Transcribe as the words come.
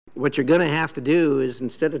what you're going to have to do is,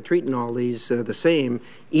 instead of treating all these the same,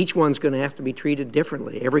 each one's going to have to be treated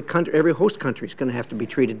differently. Every host country is going to have to be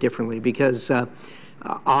treated differently, because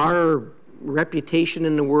our reputation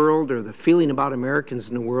in the world, or the feeling about Americans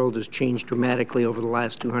in the world, has changed dramatically over the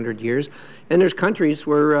last 200 years. And there's countries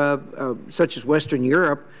where, such as Western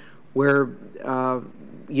Europe, where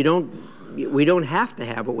we don't have to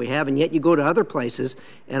have what we have, and yet you go to other places,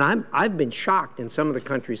 and I've been shocked in some of the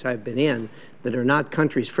countries I've been in that are not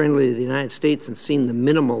countries friendly to the United States, and seen the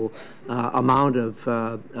minimal amount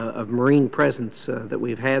of Marine presence that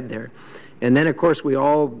we've had there. And then, of course, we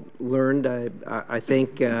all learned, I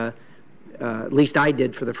think, at least I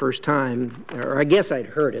did for the first time, or I guess I'd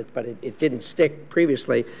heard it, but it didn't stick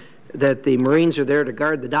previously, that the Marines are there to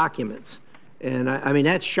guard the documents. And I mean,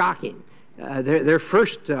 that's shocking. Their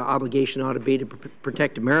first obligation ought to be to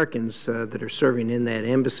protect Americans that are serving in that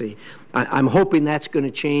embassy. I'm hoping that's going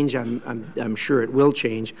to change. I'm sure it will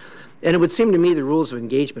change. And it would seem to me the rules of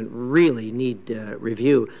engagement really need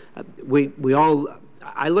review.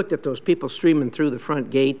 I looked at those people streaming through the front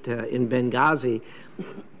gate in Benghazi.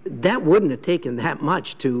 That wouldn't have taken that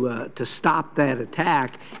much to stop that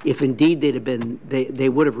attack if indeed they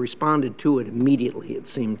would have responded to it immediately, it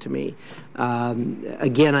seemed to me.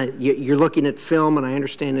 Again, you're looking at film, and I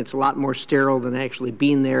understand it's a lot more sterile than actually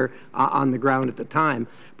being there on the ground at the time.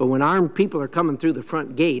 But when armed people are coming through the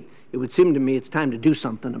front gate, it would seem to me it's time to do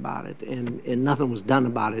something about it, and nothing was done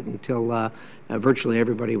about it until virtually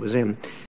everybody was in.